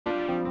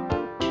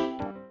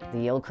The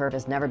yield curve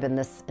has never been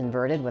this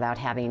inverted without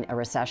having a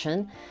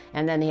recession.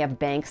 And then you have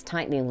banks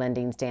tightening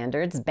lending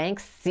standards.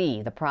 Banks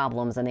see the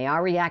problems and they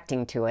are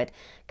reacting to it,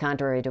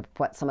 contrary to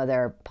what some of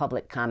their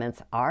public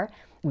comments are.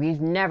 We've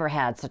never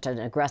had such an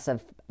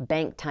aggressive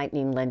bank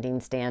tightening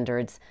lending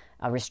standards,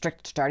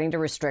 starting to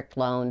restrict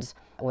loans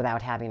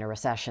without having a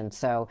recession.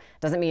 So it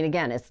doesn't mean,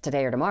 again, it's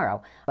today or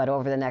tomorrow, but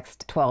over the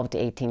next 12 to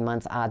 18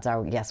 months, odds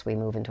are, yes, we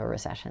move into a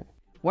recession.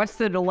 What's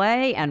the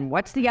delay and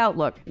what's the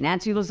outlook?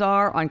 Nancy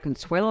Lazar on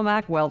Consuelo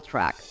Mack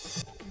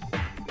WealthTRACK.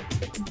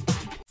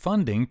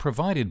 Funding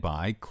provided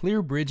by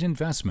ClearBridge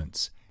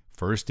Investments,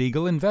 First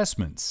Eagle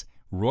Investments,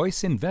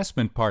 Royce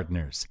Investment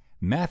Partners,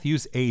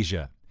 Matthews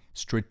Asia,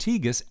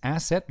 Strategas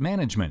Asset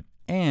Management,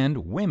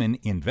 and Women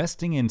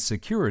Investing in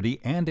Security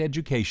and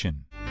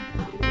Education.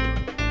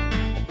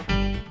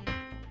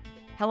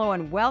 Hello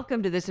and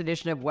welcome to this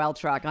edition of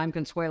WealthTRACK. I'm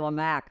Consuelo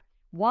Mack.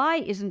 Why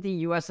isn't the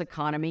U.S.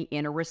 economy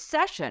in a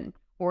recession,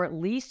 or at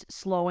least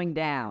slowing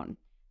down?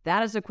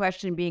 That is a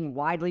question being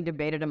widely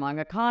debated among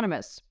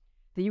economists.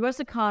 The U.S.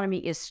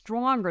 economy is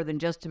stronger than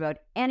just about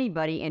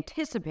anybody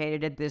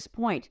anticipated at this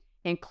point,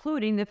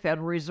 including the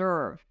Federal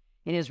Reserve.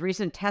 In his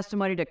recent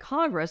testimony to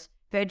Congress,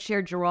 Fed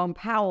Chair Jerome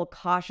Powell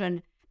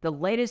cautioned the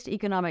latest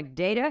economic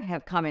data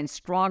have come in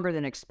stronger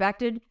than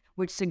expected,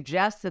 which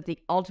suggests that the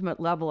ultimate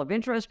level of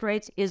interest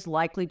rates is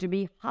likely to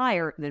be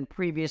higher than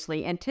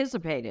previously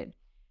anticipated.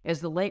 As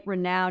the late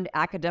renowned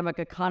academic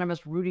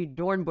economist Rudy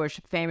Dornbush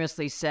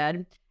famously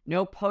said,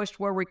 "No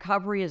post-war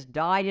recovery has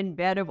died in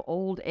bed of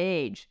old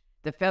age.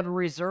 The Federal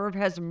Reserve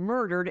has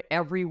murdered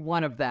every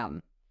one of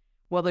them."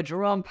 Well, the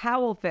Jerome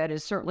Powell Fed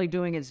is certainly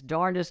doing its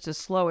darndest to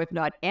slow, if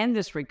not end,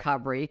 this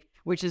recovery,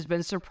 which has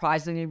been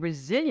surprisingly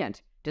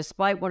resilient,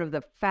 despite one of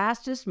the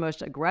fastest,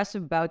 most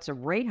aggressive bouts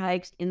of rate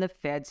hikes in the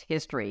Fed's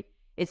history.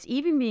 It's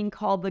even being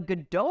called the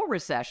Godot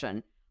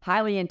recession,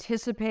 highly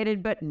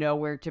anticipated but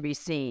nowhere to be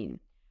seen.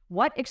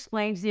 What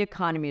explains the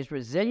economy's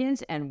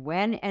resilience, and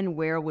when and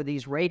where will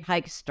these rate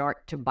hikes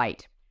start to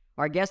bite?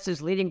 Our guest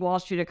is leading Wall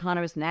Street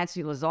economist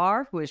Nancy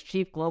Lazar, who is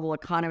chief global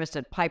economist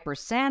at Piper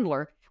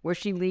Sandler, where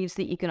she leads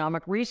the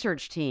economic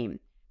research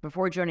team.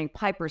 Before joining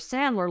Piper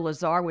Sandler,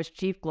 Lazar was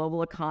chief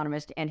global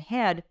economist and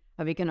head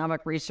of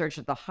economic research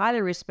at the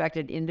highly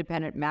respected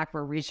independent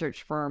macro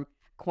research firm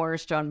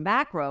Cornerstone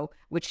Macro,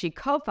 which she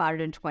co-founded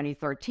in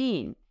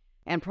 2013.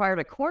 And prior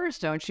to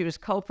Cornerstone, she was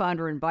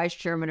co-founder and vice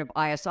chairman of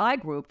ISI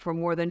Group for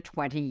more than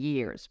 20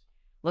 years.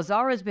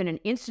 Lazar has been an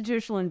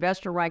institutional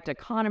investor-ranked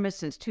economist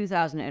since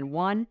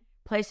 2001,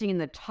 placing in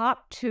the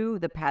top 2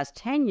 the past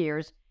 10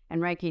 years and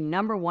ranking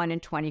number 1 in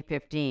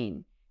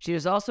 2015. She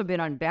has also been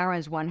on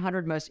Barron's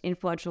 100 Most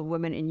Influential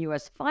Women in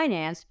U.S.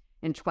 Finance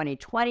in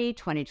 2020,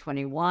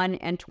 2021,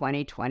 and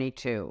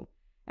 2022.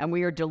 And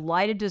we are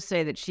delighted to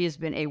say that she has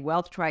been a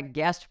WealthTRACK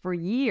guest for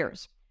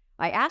years.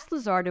 I asked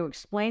Lazar to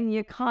explain the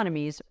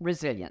economy's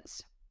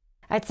resilience.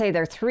 I'd say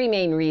there are 3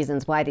 main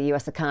reasons why the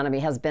U.S. economy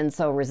has been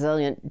so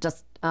resilient,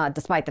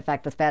 despite the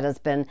fact the Fed has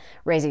been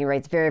raising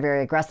rates very,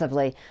 very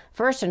aggressively.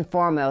 First and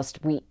foremost,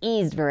 we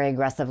eased very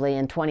aggressively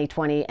in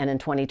 2020 and in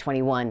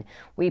 2021.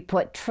 We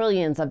put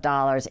trillions of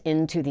dollars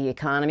into the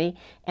economy,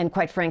 and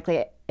quite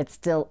frankly, it's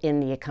still in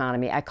the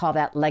economy. I call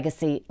that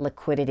legacy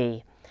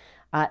liquidity.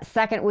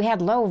 Second, we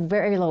had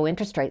very low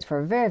interest rates for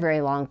a very, very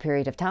long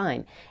period of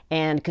time.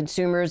 And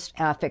consumers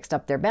fixed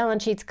up their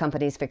balance sheets,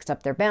 companies fixed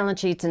up their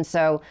balance sheets. And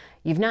so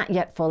you've not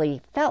yet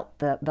fully felt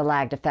the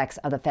lagged effects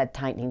of the Fed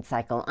tightening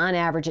cycle. On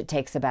average, it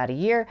takes about a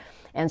year.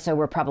 And so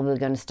we're probably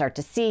going to start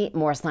to see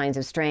more signs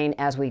of strain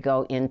as we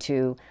go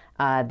into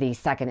the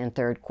second and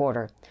third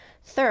quarter.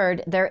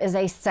 Third, there is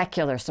a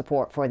secular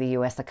support for the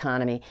U.S.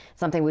 economy,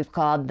 something we've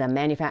called the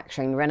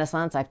manufacturing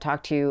renaissance. I've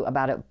talked to you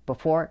about it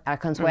before,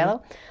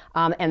 Consuelo.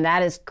 And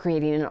that is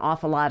creating an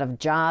awful lot of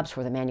jobs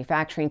for the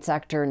manufacturing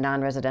sector,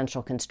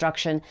 non-residential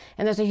construction,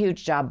 and there's a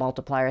huge job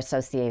multiplier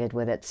associated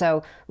with it.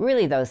 So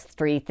really those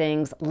 3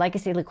 things: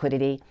 legacy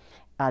liquidity,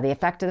 the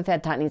effect of the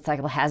Fed tightening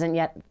cycle hasn't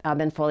yet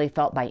been fully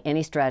felt by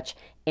any stretch,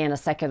 and a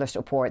secular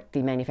support,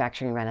 the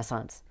manufacturing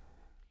renaissance.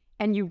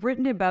 And you've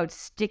written about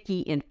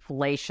sticky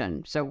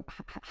inflation. So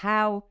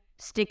how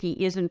sticky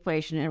is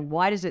inflation, and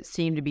why does it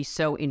seem to be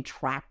so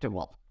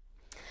intractable?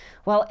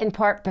 Well, in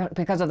part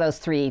because of those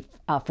 3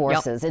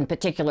 forces, in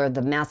particular,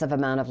 the massive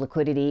amount of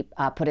liquidity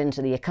put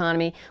into the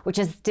economy, which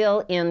is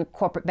still in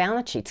corporate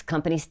balance sheets.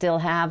 Companies still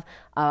have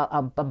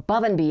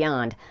above and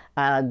beyond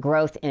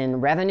growth in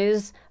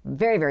revenues,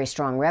 very, very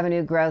strong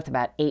revenue growth,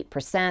 about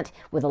 8%,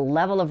 with a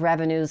level of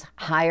revenues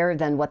higher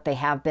than what they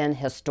have been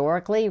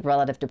historically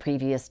relative to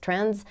previous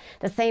trends.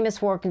 The same is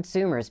for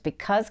consumers.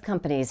 Because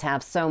companies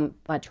have so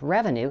much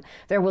revenue,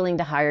 they're willing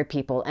to hire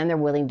people and they're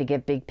willing to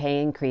give big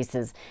pay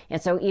increases.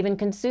 And so even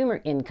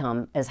consumer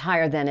income is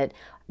higher than it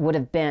would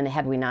have been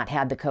had we not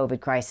had the COVID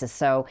crisis.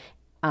 So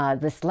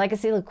This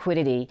legacy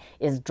liquidity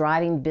is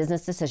driving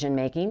business decision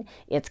making.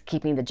 It's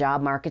keeping the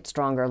job market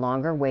stronger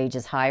longer,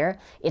 wages higher.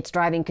 It's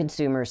driving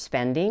consumer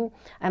spending.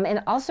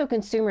 And also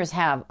consumers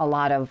have a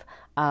lot of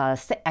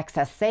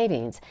excess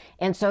savings.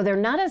 And so they're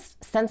not as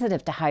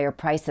sensitive to higher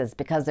prices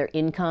because their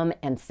income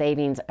and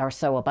savings are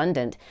so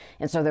abundant.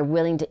 And so they're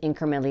willing to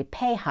incrementally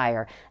pay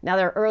higher. Now,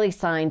 there are early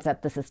signs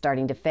that this is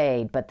starting to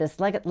fade, but this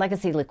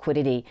legacy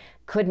liquidity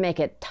could make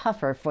it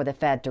tougher for the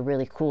Fed to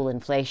really cool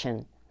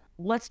inflation.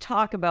 Let's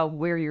talk about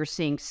where you're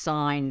seeing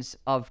signs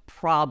of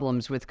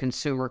problems with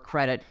consumer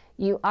credit.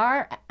 You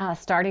are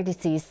starting to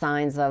see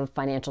signs of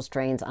financial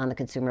strains on the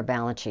consumer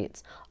balance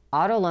sheets.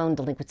 Auto loan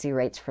delinquency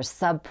rates for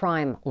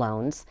subprime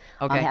loans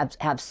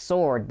have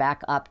soared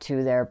back up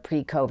to their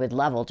pre-COVID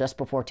level just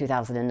before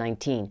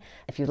 2019.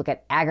 If you look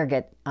at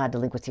aggregate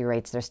delinquency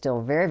rates, they're still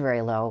very,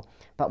 very low.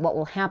 But what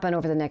will happen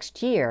over the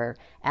next year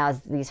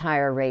as these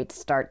higher rates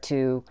start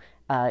to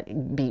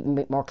be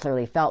more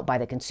clearly felt by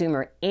the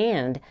consumer,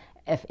 and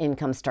if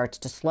income starts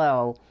to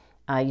slow,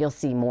 you'll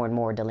see more and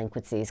more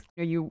delinquencies.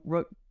 You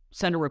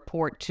sent a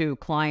report to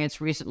clients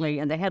recently,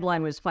 and the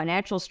headline was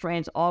 "Financial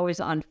Strains Always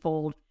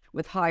Unfold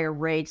with Higher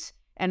Rates."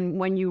 And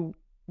when you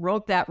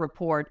wrote that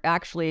report,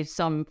 actually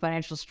some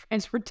financial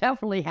strains were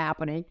definitely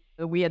happening.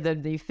 We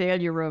had the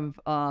failure of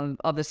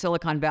the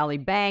Silicon Valley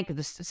Bank,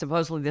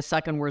 supposedly the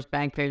second worst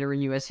bank failure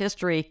in U.S.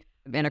 history,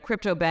 and a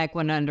crypto bank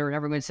went under, and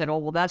everyone said, oh,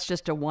 well, that's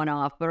just a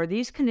one-off. But are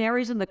these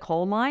canaries in the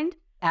coal mine?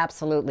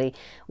 Absolutely.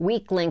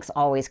 Weak links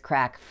always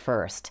crack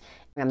first.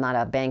 I'm not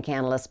a bank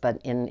analyst,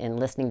 but in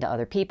listening to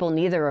other people,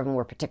 neither of them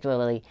were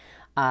particularly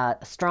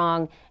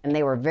strong, and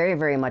they were very,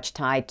 very much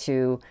tied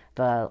to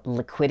the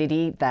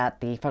liquidity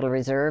that the Federal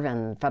Reserve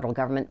and federal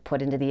government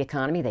put into the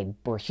economy. They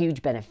were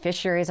huge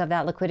beneficiaries of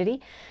that liquidity.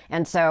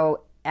 And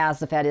so as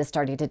the Fed is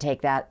starting to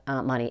take that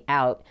money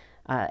out,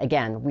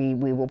 again, we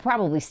will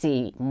probably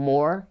see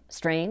more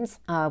strains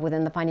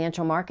within the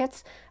financial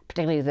markets,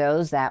 particularly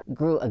those that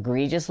grew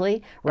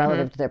egregiously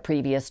relative to their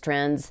previous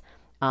trends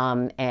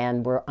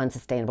and were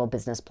unsustainable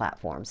business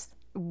platforms.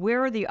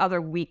 Where are the other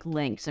weak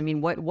links? I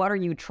mean, what are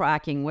you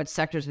tracking? What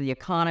sectors of the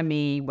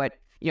economy? What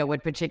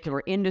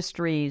particular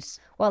industries?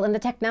 Well, in the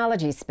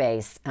technology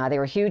space, they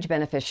were huge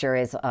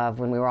beneficiaries of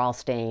when we were all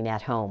staying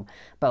at home,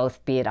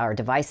 both be it our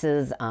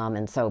devices,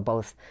 and so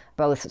both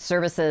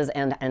services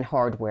and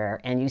hardware.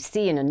 And you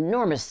see an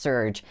enormous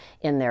surge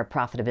in their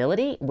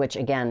profitability, which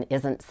again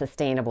isn't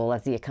sustainable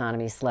as the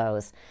economy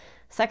slows.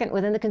 Second,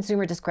 within the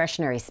consumer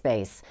discretionary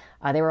space,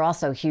 they were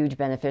also huge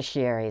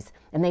beneficiaries,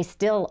 and they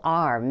still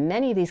are.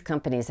 Many of these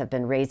companies have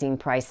been raising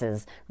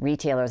prices.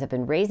 Retailers have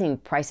been raising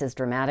prices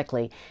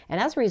dramatically, and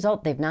as a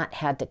result, they've not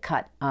had to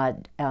cut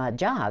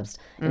jobs.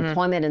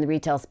 Employment in the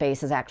retail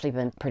space has actually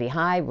been pretty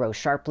high, rose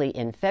sharply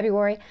in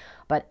February.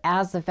 But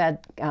as the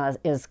Fed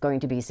is going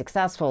to be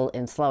successful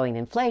in slowing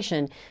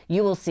inflation,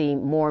 you will see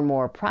more and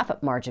more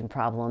profit margin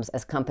problems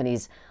as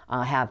companies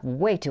have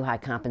way too high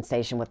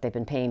compensation, what they've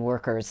been paying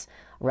workers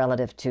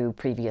relative to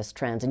previous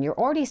trends. And you're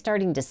already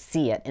starting to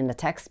see it in the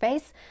tech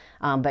space,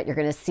 but you're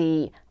going to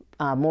see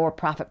more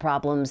profit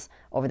problems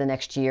over the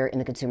next year in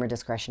the consumer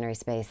discretionary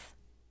space.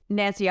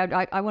 Nancy,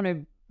 I want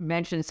to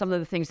mention some of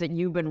the things that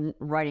you've been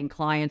writing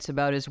clients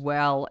about as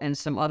well, and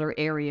some other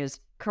areas,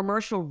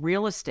 commercial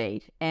real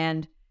estate.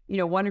 And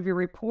one of your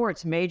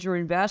reports, major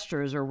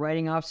investors are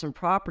writing off some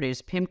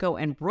properties,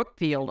 PIMCO and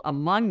Brookfield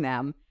among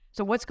them.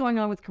 So what's going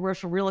on with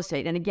commercial real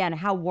estate? And again,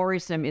 how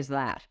worrisome is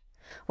that?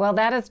 Well,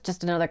 that is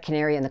just another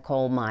canary in the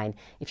coal mine.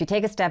 If you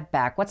take a step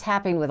back, what's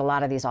happening with a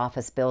lot of these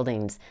office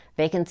buildings?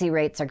 Vacancy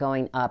rates are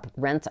going up,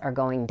 rents are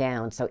going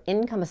down, so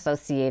income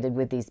associated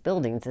with these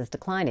buildings is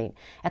declining.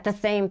 At the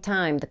same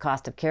time, the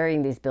cost of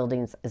carrying these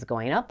buildings is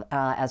going up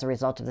as a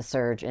result of the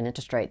surge in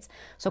interest rates.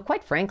 So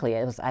quite frankly,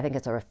 I think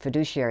it's a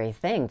fiduciary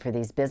thing for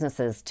these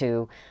businesses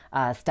to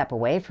step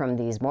away from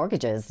these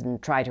mortgages and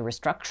try to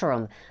restructure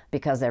them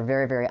because they're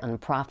very, very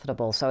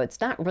unprofitable. So it's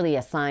not really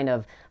a sign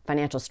of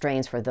financial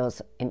strains for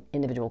those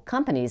individual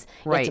companies.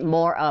 Right. It's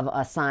more of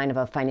a sign of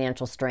a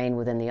financial strain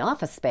within the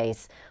office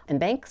space, and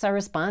banks are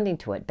responding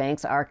to it.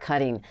 Banks are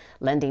cutting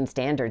lending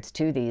standards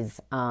to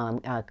these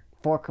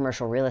for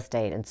commercial real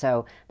estate, and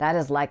so that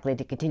is likely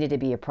to continue to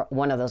be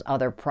one of those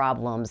other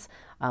problems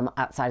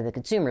outside of the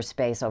consumer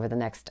space over the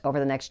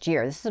next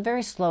year. This is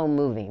very slow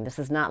moving. This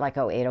is not like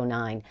 08,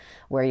 09,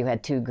 where you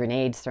had two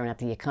grenades thrown at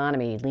the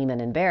economy,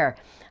 Lehman and Bear.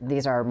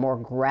 These are more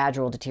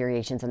gradual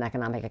deteriorations in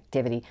economic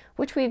activity,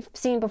 which we've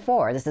seen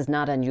before. This is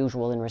not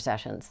unusual in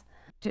recessions.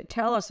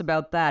 Tell us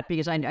about that,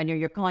 because I know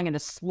you're calling it a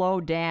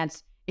slow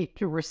dance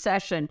into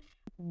recession.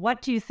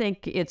 What do you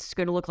think it's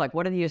going to look like?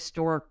 What are the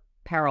historic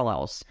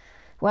parallels?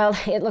 Well,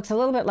 it looks a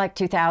little bit like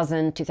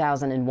 2000,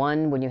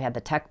 2001 when you had the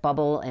tech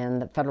bubble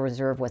and the Federal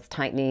Reserve was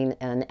tightening.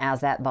 And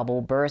as that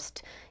bubble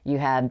burst, you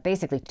had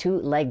basically two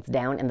legs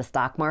down in the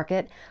stock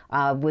market.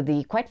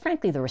 Quite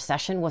frankly, the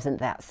recession wasn't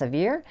that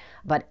severe,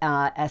 but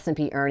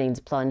S&P earnings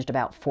plunged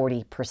about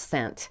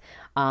 40%.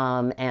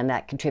 And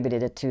that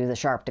contributed to the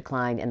sharp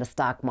decline in the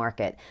stock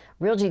market.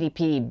 Real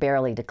GDP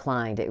barely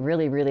declined. It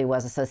really, really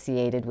was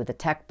associated with the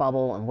tech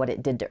bubble and what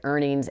it did to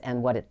earnings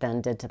and what it then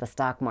did to the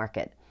stock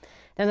market.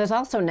 Then there's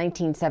also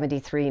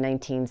 1973,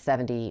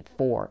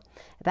 1974.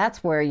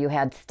 That's where you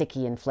had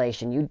sticky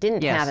inflation. You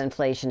didn't have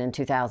inflation in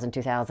 2000,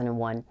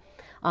 2001.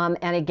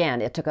 And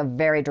again, it took a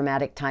very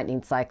dramatic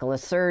tightening cycle, a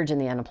surge in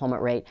the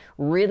unemployment rate,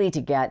 really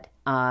to get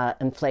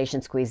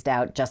inflation squeezed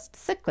out just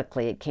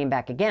cyclically. It came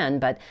back again,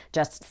 but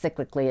just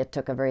cyclically, it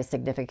took a very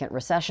significant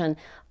recession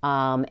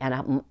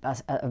and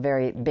a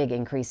very big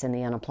increase in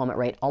the unemployment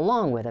rate,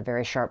 along with a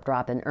very sharp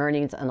drop in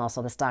earnings and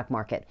also the stock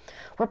market.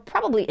 We're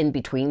probably in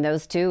between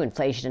those two.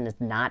 Inflation is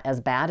not as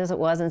bad as it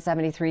was in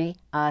 73,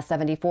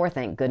 74,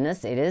 thank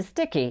goodness. It is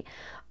sticky.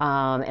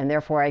 And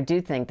therefore, I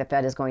do think the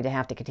Fed is going to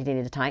have to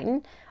continue to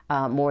tighten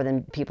more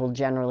than people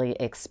generally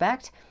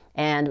expect.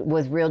 And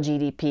with real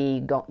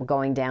GDP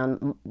going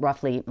down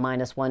roughly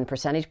 -1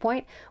 percentage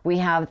point, we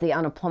have the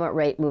unemployment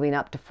rate moving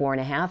up to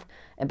 4.5%.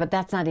 But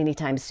that's not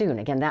anytime soon.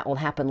 Again, that will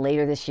happen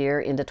later this year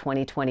into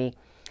 2020,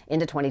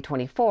 into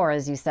 2024.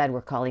 As you said,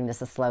 we're calling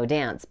this a slow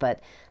dance,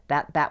 but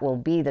that will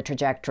be the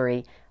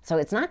trajectory. So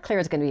it's not clear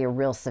it's going to be a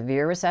real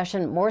severe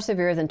recession, more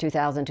severe than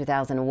 2000,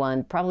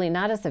 2001, probably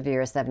not as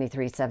severe as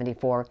 73,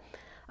 74.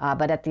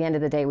 But at the end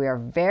of the day, we are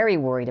very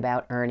worried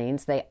about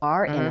earnings. They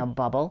are in a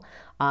bubble,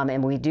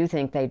 and we do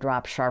think they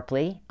drop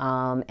sharply,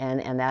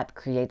 and that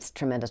creates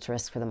tremendous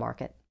risk for the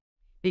market.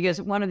 Because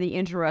one of the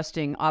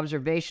interesting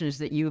observations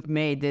that you've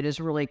made that is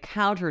really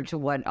counter to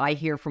what I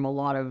hear from a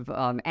lot of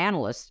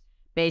analysts,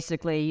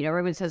 basically,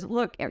 everyone says,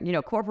 look,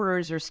 corporate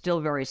earnings are still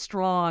very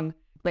strong,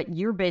 but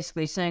you're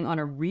basically saying on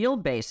a real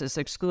basis,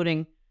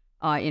 excluding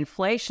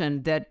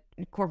inflation, that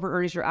corporate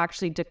earnings are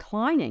actually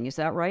declining. Is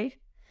that right?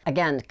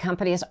 Again,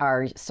 companies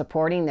are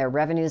supporting their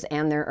revenues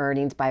and their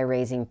earnings by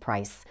raising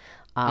price.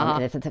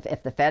 And if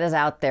the Fed is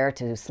out there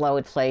to slow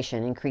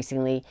inflation,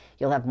 increasingly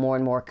you'll have more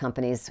and more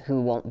companies who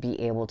won't be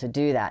able to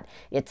do that.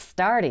 It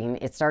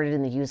started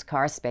in the used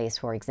car space,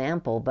 for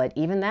example, but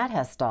even that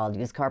has stalled.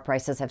 Used car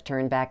prices have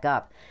turned back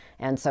up.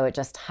 And so it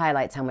just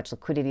highlights how much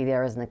liquidity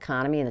there is in the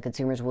economy and the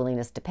consumer's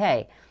willingness to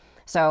pay.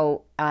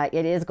 So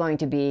it is going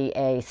to be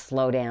a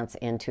slow dance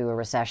into a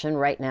recession.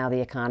 Right now,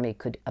 the economy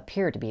could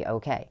appear to be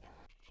okay.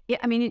 Yeah,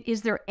 I mean,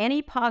 is there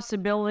any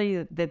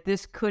possibility that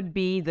this could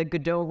be the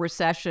Godot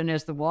recession,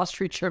 as the Wall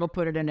Street Journal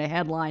put it in a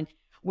headline,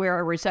 where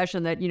a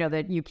recession that,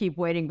 that you keep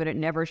waiting, but it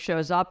never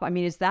shows up? I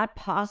mean, is that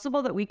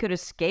possible that we could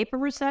escape a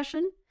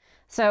recession?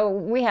 So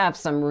we have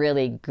some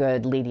really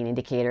good leading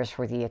indicators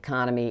for the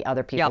economy.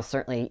 Other people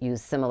certainly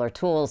use similar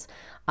tools,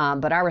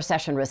 but our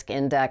recession risk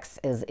index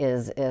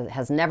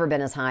has never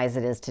been as high as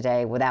it is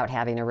today without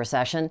having a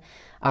recession.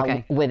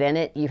 Within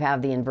it, you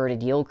have the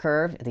inverted yield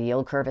curve. The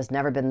yield curve has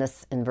never been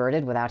this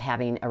inverted without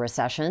having a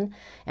recession.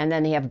 And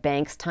then you have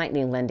banks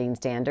tightening lending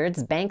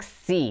standards. Banks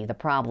see the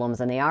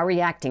problems and they are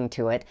reacting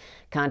to it,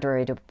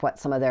 contrary to what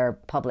some of their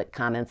public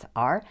comments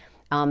are.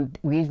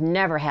 We've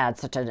never had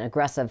such an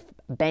aggressive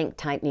bank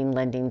tightening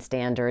lending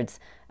standards,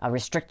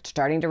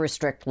 starting to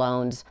restrict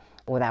loans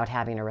without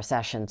having a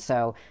recession.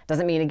 So it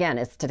doesn't mean, again,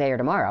 it's today or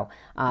tomorrow.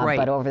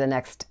 But over the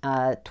next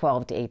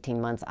 12 to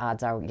 18 months,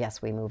 odds are,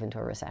 yes, we move into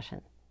a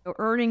recession. So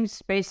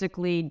earnings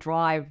basically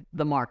drive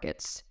the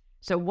markets.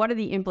 So what are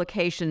the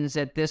implications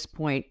at this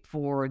point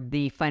for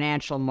the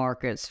financial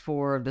markets,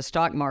 for the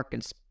stock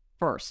markets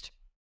first?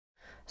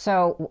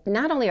 So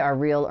not only are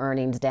real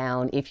earnings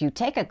down, if you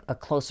take a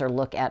closer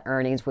look at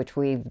earnings, which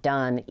we've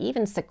done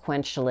even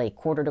sequentially,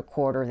 quarter to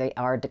quarter, they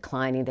are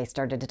declining. They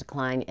started to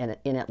decline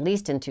in at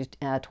least into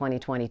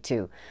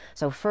 2022.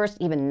 So first,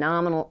 even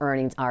nominal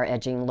earnings are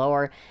edging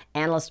lower.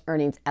 Analyst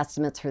earnings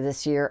estimates for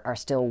this year are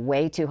still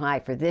way too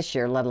high for this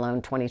year, let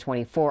alone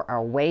 2024,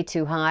 are way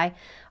too high.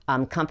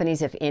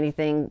 Companies, if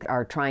anything,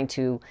 are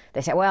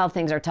they say, well,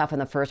 things are tough in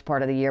the first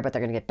part of the year, but they're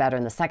going to get better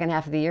in the second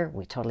half of the year.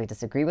 We totally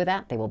disagree with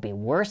that. They will be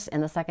worse in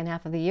the second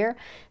half of the year.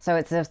 So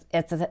it's as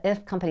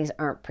if companies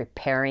aren't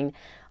preparing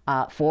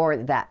for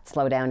that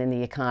slowdown in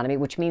the economy,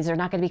 which means they're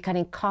not going to be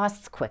cutting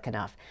costs quick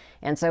enough.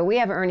 And so we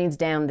have earnings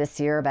down this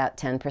year about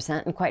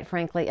 10%. And quite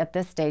frankly, at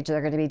this stage,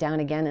 they're going to be down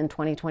again in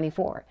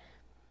 2024,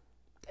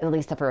 at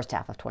least the first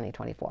half of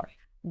 2024.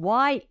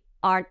 Why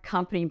aren't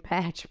company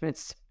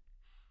managements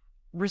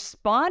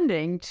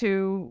responding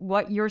to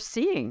what you're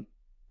seeing?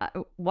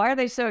 Why are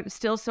they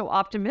still so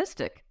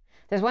optimistic?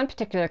 There's one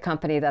particular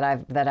company that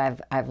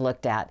I've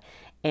looked at,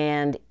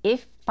 and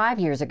if 5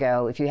 years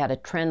ago, if you had a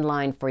trend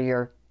line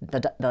for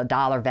the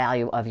dollar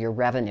value of your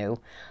revenue,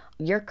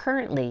 you're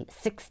currently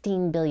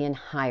 $16 billion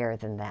higher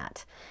than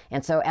that.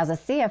 And so as a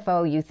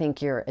CFO, you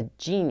think you're a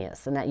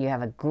genius and that you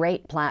have a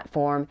great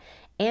platform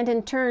And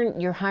in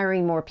turn, you're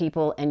hiring more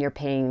people and you're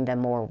paying them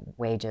more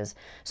wages.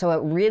 So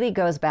it really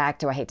goes back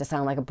to, I hate to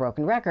sound like a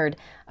broken record,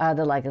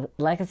 the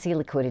legacy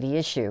liquidity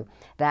issue,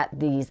 that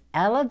these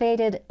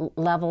elevated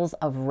levels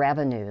of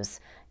revenues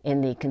in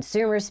the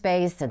consumer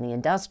space and the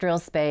industrial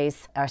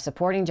space are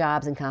supporting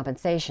jobs and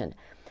compensation.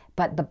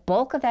 But the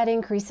bulk of that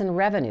increase in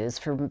revenues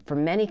for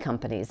many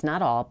companies,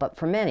 not all, but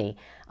for many,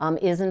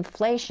 is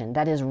inflation.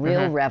 That is,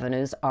 real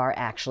revenues are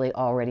actually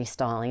already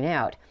stalling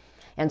out.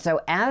 And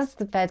so as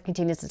the Fed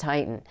continues to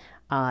tighten,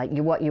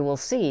 what you will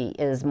see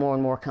is more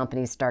and more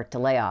companies start to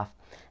lay off.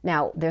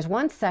 Now, there's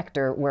one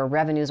sector where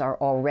revenues are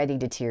already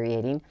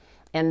deteriorating,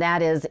 and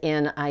that is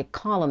in, I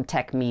call them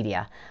tech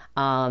media.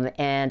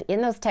 And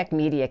in those tech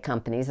media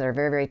companies that are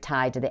very, very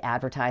tied to the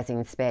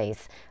advertising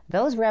space,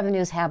 those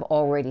revenues have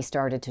already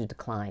started to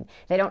decline.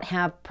 They don't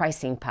have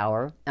pricing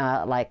power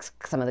like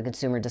some of the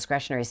consumer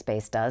discretionary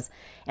space does,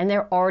 and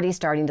they're already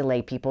starting to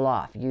lay people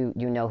off. You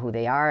know who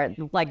they are.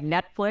 Like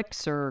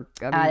Netflix or?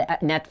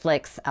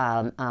 Netflix,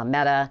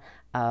 Meta,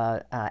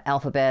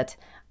 Alphabet,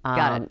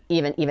 Got it.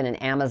 even in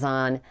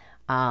Amazon.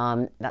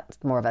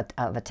 That's more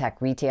of a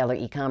tech retailer,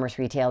 e-commerce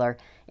retailer.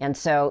 And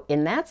so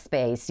in that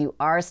space, you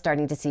are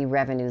starting to see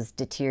revenues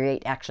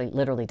deteriorate, actually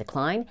literally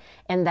decline,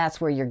 and that's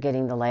where you're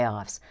getting the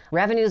layoffs.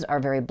 Revenues are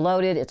very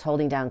bloated. It's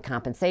holding down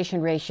compensation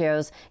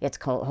ratios. It's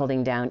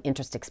holding down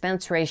interest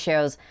expense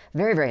ratios.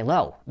 Very, very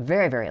low,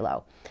 very, very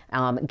low,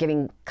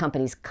 giving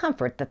companies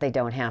comfort that they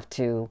don't have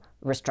to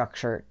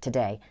restructure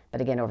today. But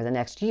again, over the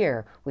next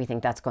year, we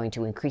think that's going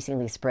to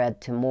increasingly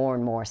spread to more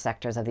and more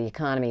sectors of the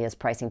economy as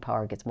pricing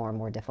power gets more and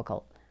more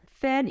difficult.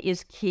 Fed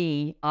is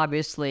key,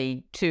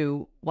 obviously,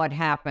 to what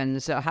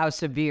happens, how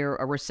severe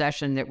a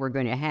recession that we're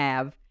going to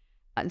have.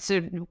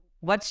 So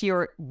what's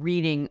your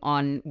reading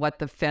on what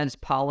the Fed's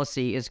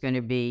policy is going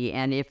to be,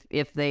 and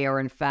if they are,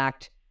 in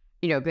fact,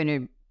 going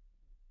to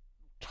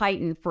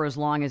tighten for as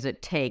long as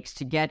it takes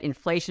to get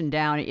inflation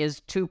down?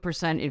 Is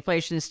 2%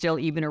 inflation still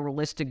even a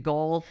realistic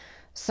goal?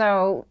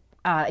 So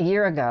a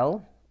year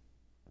ago,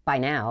 by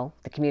now,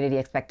 the community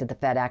expected the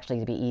Fed actually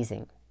to be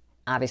easing.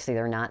 Obviously,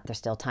 they're not. They're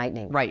still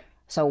tightening. Right.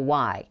 So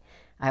why?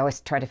 I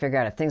always try to figure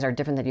out if things are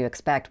different than you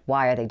expect,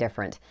 why are they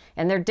different?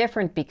 And they're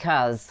different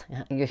because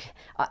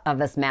of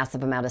this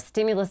massive amount of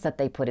stimulus that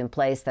they put in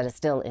place that is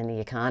still in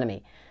the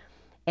economy.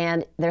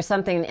 And there's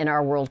something in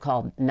our world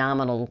called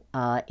nominal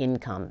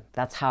income.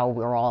 That's how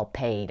we're all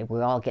paid.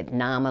 We all get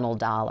nominal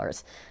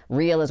dollars.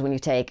 Real is when you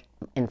take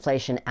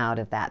inflation out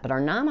of that. But our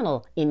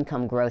nominal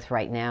income growth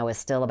right now is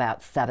still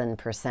about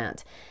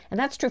 7%. And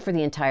that's true for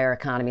the entire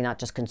economy, not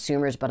just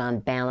consumers, but on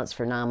balance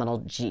for nominal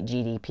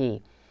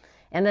GDP.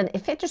 And then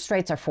if interest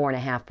rates are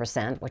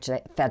 4.5%, which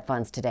the Fed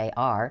funds today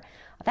are,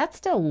 that's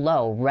still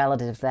low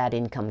relative to that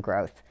income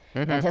growth.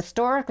 And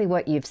historically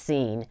what you've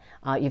seen,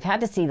 you've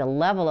had to see the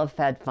level of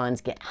Fed funds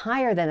get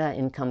higher than that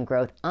income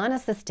growth on a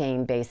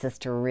sustained basis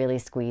to really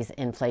squeeze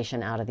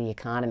inflation out of the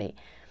economy.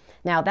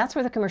 Now, that's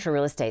where the commercial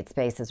real estate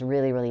space is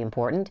really, really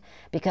important,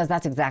 because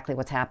that's exactly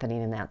what's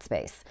happening in that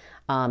space.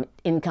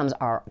 Incomes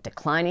are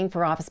declining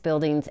for office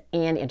buildings,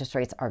 and interest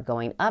rates are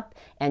going up,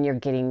 and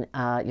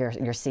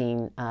you're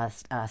seeing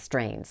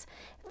strains.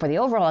 For the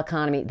overall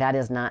economy, that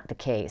is not the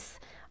case.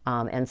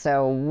 And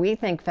so we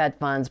think Fed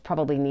funds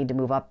probably need to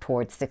move up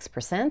towards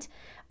 6%,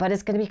 but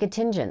it's going to be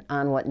contingent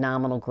on what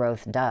nominal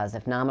growth does.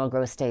 If nominal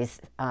growth stays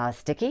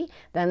sticky,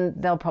 then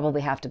they'll probably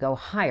have to go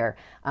higher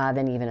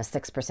than even a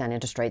 6%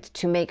 interest rates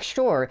to make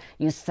sure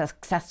you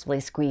successfully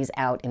squeeze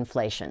out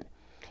inflation.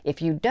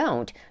 If you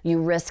don't,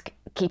 you risk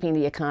keeping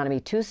the economy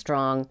too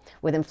strong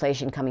with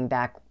inflation coming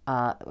back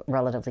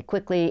relatively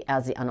quickly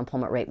as the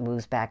unemployment rate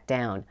moves back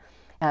down.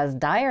 As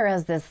dire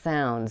as this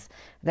sounds,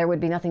 there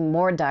would be nothing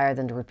more dire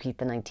than to repeat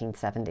the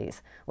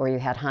 1970s, where you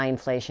had high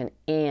inflation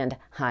and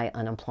high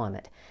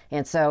unemployment.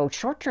 And so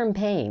short-term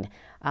pain,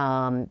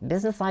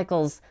 business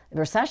cycles,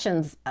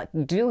 recessions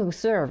do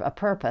serve a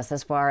purpose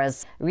as far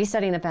as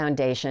resetting the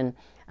foundation,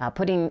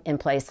 putting in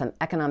place some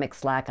economic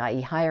slack,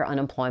 i.e. higher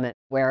unemployment,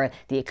 where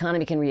the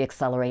economy can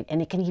reaccelerate,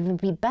 and it can even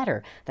be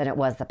better than it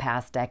was the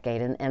past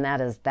decade, and that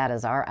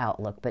is our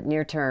outlook. But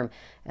near term,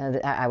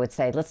 I would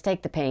say let's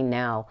take the pain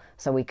now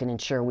so we can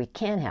ensure we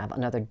can have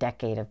another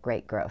decade of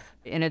great growth.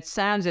 And it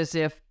sounds as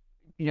if,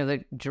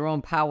 that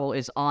Jerome Powell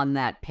is on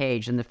that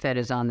page and the Fed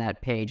is on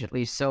that page, at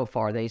least so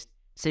far. They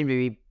seem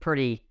to be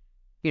pretty,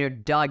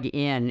 dug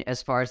in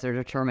as far as their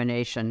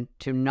determination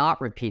to not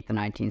repeat the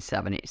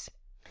 1970s.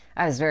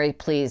 I was very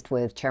pleased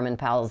with Chairman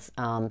Powell's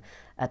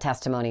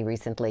testimony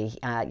recently.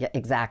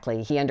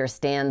 Exactly. He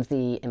understands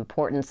the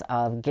importance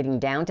of getting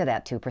down to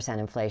that 2%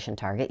 inflation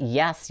target.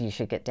 Yes, you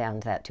should get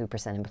down to that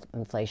 2%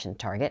 inflation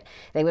target.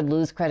 They would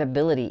lose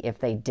credibility if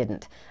they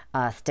didn't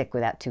stick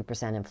with that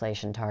 2%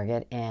 inflation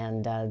target.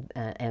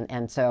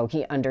 And so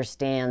he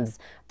understands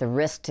the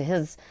risk to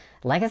his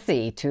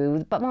legacy,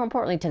 but more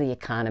importantly to the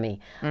economy.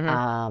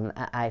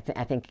 I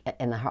think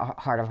in the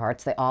heart of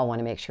hearts, they all want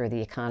to make sure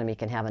the economy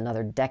can have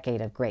another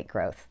decade of great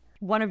growth.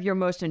 One of your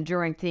most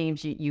enduring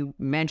themes, you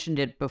mentioned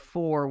it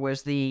before,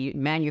 was the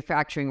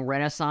manufacturing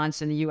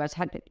renaissance in the U.S.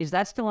 Is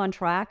that still on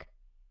track?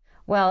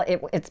 Well,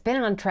 it's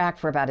been on track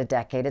for about a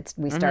decade.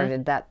 We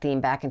started that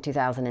theme back in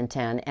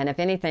 2010. And if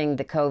anything,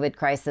 the COVID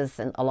crisis,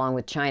 and along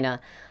with China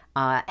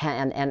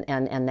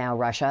and now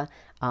Russia,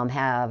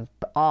 have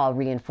all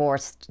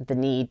reinforced the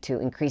need to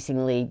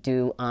increasingly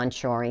do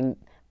onshoring,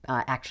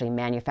 actually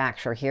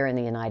manufacture here in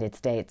the United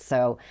States.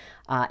 So,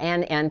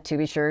 and to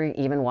be sure,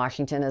 even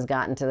Washington has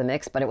gotten to the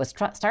mix, but it was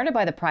started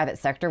by the private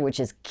sector, which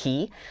is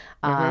key.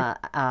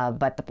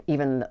 But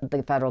even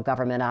the federal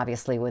government,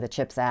 obviously, with the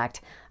CHIPS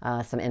Act,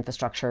 some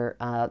infrastructure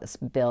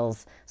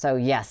bills. So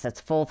yes, it's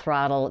full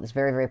throttle. It's a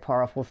very, very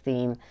powerful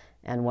theme,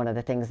 and one of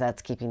the things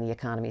that's keeping the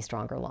economy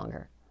stronger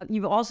longer.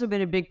 You've also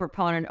been a big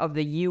proponent of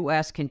the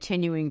U.S.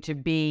 continuing to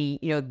be,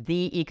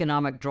 the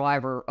economic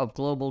driver of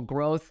global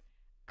growth,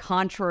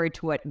 contrary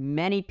to what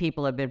many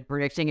people have been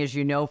predicting, as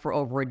you know, for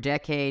over a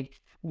decade,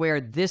 where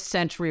this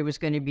century was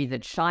going to be the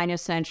China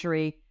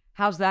century.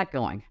 How's that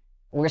going?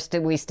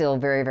 We still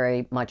very,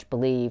 very much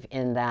believe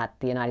in that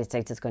the United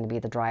States is going to be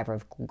the driver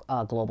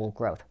of global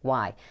growth.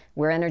 Why?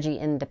 We're energy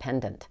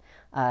independent.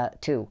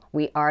 2,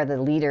 we are the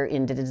leader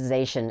in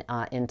digitization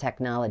in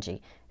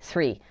technology.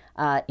 3,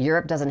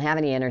 Europe doesn't have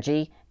any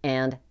energy,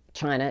 and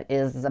China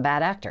is a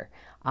bad actor.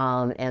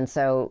 And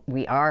so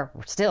we are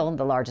still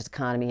the largest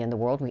economy in the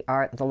world. We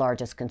are the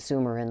largest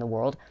consumer in the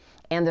world.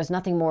 And there's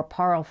nothing more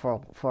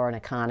powerful for an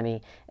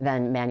economy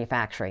than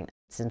manufacturing.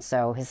 And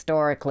so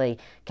historically,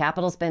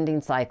 capital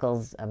spending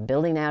cycles,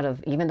 building out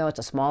of, even though it's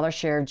a smaller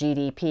share of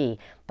GDP,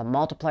 the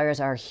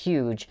multipliers are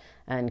huge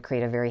and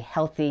create a very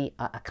healthy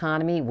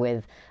economy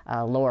with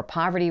a lower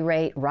poverty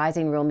rate,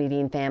 rising real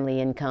median family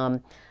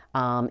income,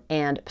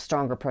 and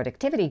stronger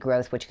productivity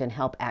growth, which can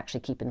help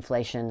actually keep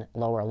inflation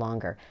lower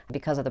longer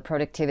because of the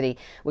productivity,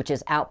 which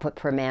is output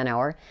per man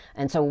hour.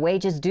 And so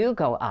wages do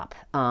go up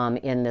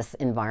in this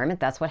environment.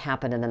 That's what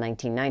happened in the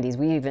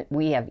 1990s.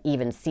 We have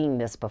even seen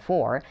this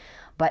before.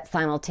 But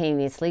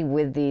simultaneously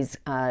with these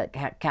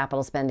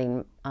capital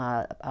spending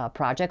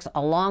projects,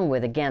 along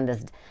with, again,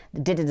 this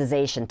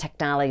digitization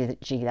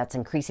technology that's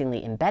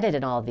increasingly embedded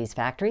in all of these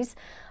factories,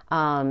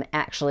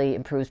 actually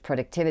improves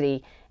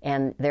productivity,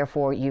 and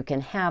therefore you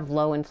can have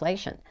low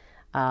inflation.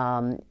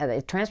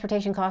 The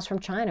transportation costs from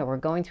China were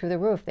going through the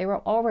roof. They were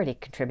already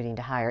contributing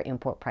to higher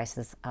import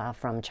prices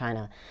from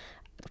China.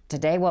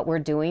 Today, what we're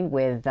doing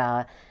with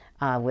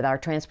our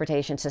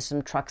transportation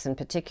system, trucks in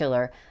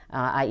particular,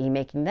 i.e.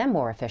 making them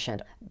more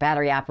efficient.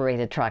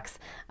 Battery-operated trucks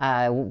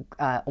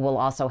will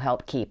also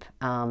help keep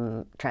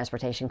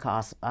transportation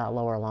costs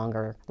lower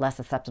longer, less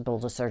susceptible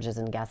to surges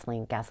in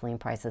gasoline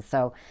prices.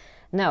 So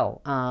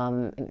no,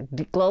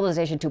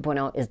 globalization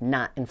 2.0 is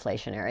not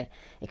inflationary.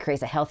 It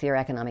creates a healthier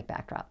economic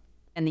backdrop.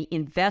 And the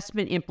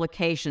investment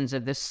implications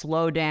of this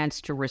slow dance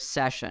to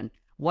recession,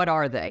 what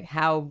are they?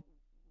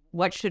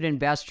 What should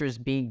investors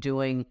be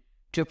doing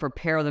to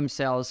prepare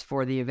themselves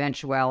for the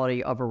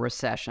eventuality of a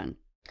recession?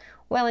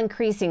 Well,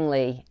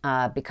 increasingly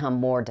become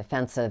more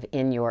defensive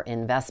in your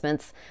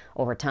investments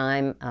over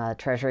time.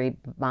 Treasury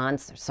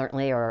bonds,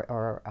 certainly,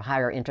 or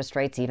higher interest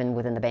rates, even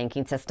within the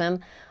banking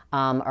system,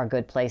 are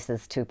good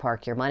places to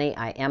park your money.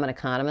 I am an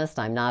economist.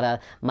 I'm not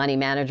a money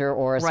manager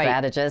or a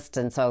strategist,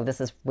 and so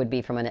this would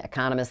be from an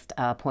economist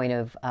point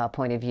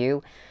of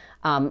view.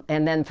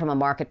 And then from a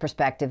market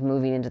perspective,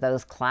 moving into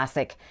those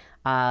classic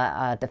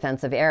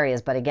defensive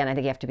areas. But again, I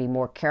think you have to be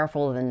more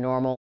careful than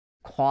normal.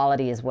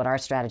 Quality is what our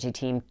strategy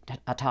team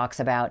talks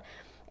about,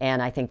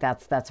 and I think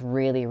that's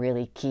really,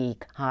 really key.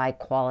 High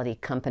quality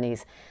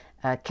companies.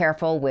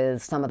 Careful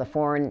with some of the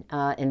foreign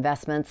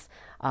investments,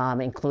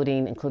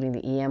 including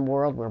the EM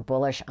world. We're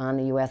bullish on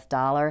the U.S.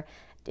 dollar.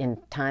 In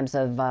times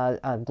of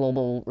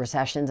global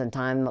recessions and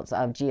times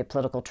of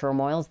geopolitical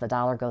turmoils, the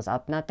dollar goes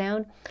up, not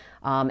down.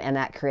 And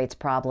that creates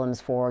problems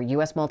for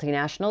U.S.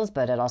 multinationals,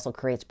 but it also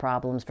creates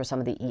problems for some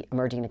of the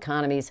emerging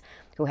economies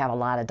who have a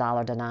lot of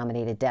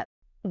dollar-denominated debt.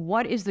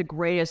 What is the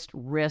greatest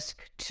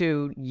risk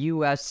to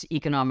U.S.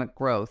 economic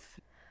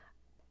growth?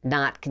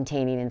 Not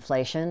containing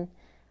inflation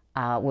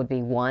would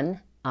be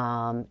one.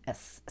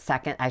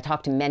 Second, I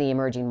talked to many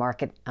emerging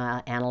market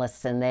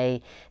analysts, and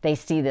they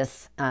see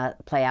this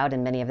play out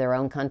in many of their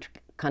own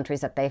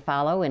countries that they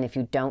follow. And if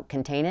you don't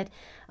contain it,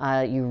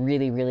 you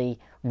really, really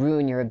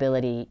ruin your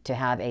ability to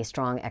have a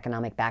strong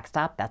economic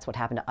backstop. That's what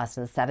happened to us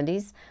in the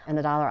 70s, and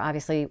the dollar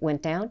obviously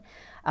went down.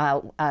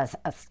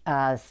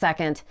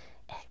 Second,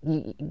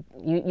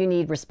 you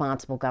need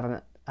responsible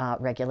government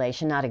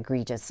regulation, not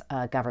egregious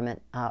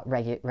government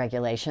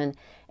regulation,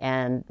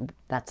 and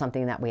that's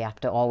something that we have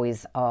to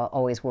always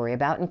worry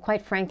about. And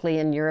quite frankly,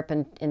 in Europe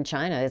and in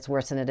China, it's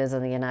worse than it is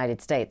in the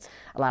United States.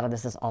 A lot of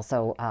this is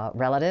also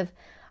relative.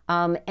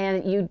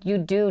 And you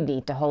do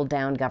need to hold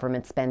down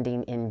government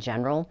spending in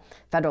general.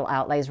 Federal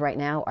outlays right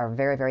now are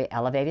very, very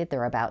elevated.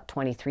 They're about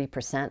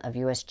 23% of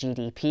U.S.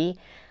 GDP.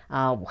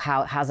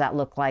 How's that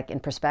look like in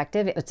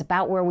perspective? It's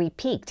about where we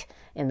peaked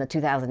in the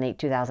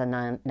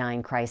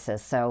 2008-2009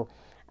 crisis. So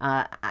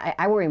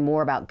I worry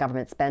more about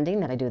government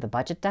spending than I do the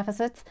budget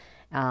deficits.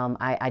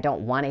 I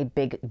don't want a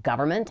big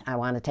government. I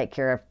want to take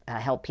care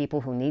of, help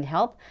people who need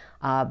help.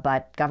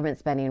 But government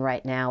spending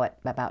right now at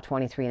about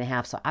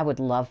 23.5. So I would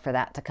love for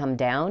that to come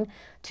down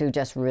to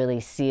just really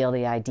seal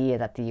the idea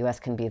that the U.S.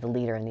 can be the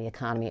leader in the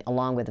economy,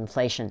 along with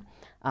inflation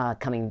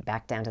coming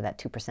back down to that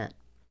 2%.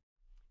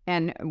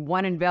 And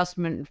one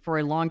investment for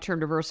a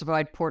long-term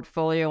diversified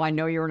portfolio. I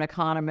know you're an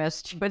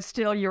economist, but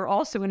still you're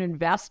also an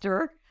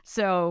investor.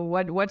 So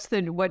what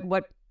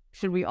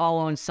should we all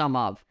own some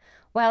of?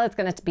 Well, it's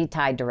going to be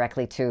tied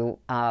directly to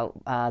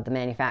the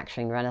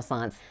manufacturing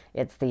renaissance.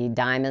 It's the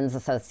diamonds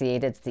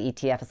associated, it's the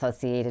ETF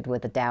associated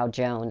with the Dow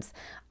Jones,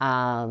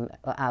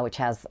 which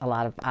has a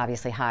lot of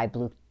obviously high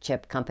blue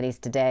chip companies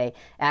today.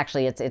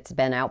 Actually, it's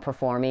been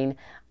outperforming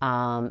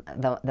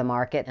the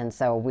market, and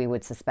so we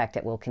would suspect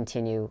it will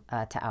continue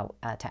to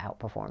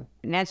outperform.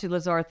 Nancy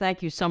Lazar,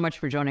 thank you so much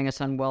for joining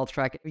us on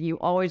WealthTrack. You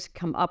always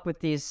come up with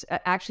these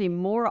actually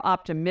more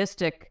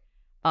optimistic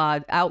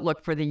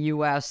outlook for the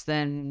U.S.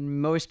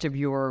 than most of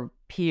your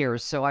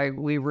peers. So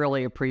we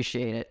really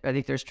appreciate it. I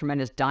think there's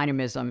tremendous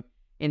dynamism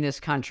in this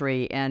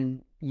country,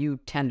 and you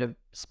tend to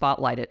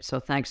spotlight it. So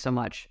thanks so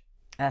much.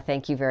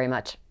 Thank you very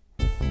much.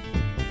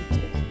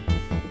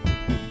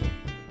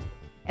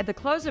 At the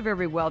close of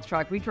every Wealth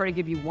Track, we try to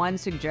give you one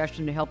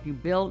suggestion to help you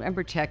build and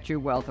protect your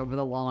wealth over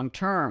the long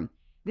term.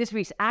 This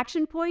week's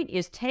action point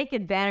is take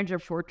advantage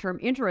of short-term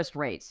interest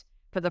rates.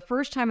 For the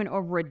first time in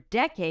over a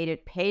decade,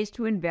 it pays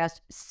to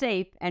invest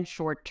safe and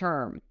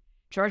short-term.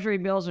 Treasury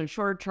bills and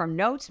shorter-term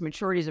notes,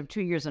 maturities of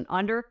 2 years and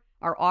under,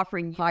 are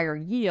offering higher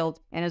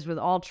yield, and as with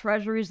all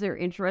treasuries, their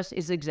interest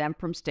is exempt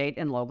from state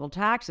and local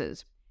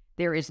taxes.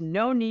 There is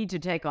no need to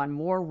take on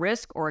more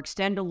risk or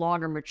extend to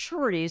longer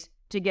maturities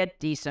to get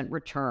decent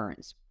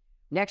returns.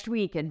 Next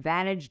week,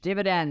 Advantage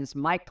Dividends,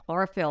 Mike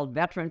Clarfield,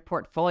 veteran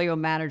portfolio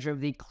manager of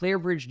the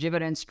ClearBridge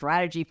Dividend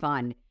Strategy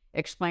Fund,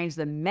 explains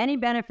the many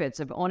benefits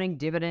of owning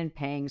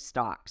dividend-paying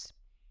stocks.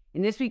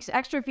 In this week's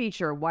extra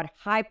feature, what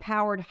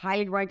high-powered,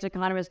 highly ranked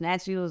economist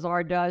Nancy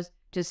Lazar does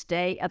to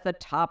stay at the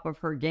top of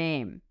her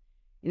game.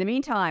 In the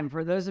meantime,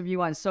 for those of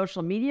you on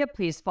social media,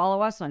 please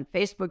follow us on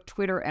Facebook,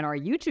 Twitter, and our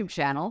YouTube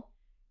channel.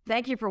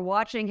 Thank you for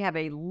watching. Have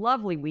a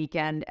lovely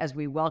weekend as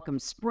we welcome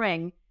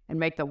spring and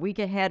make the week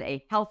ahead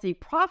a healthy,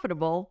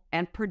 profitable,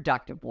 and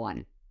productive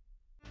one.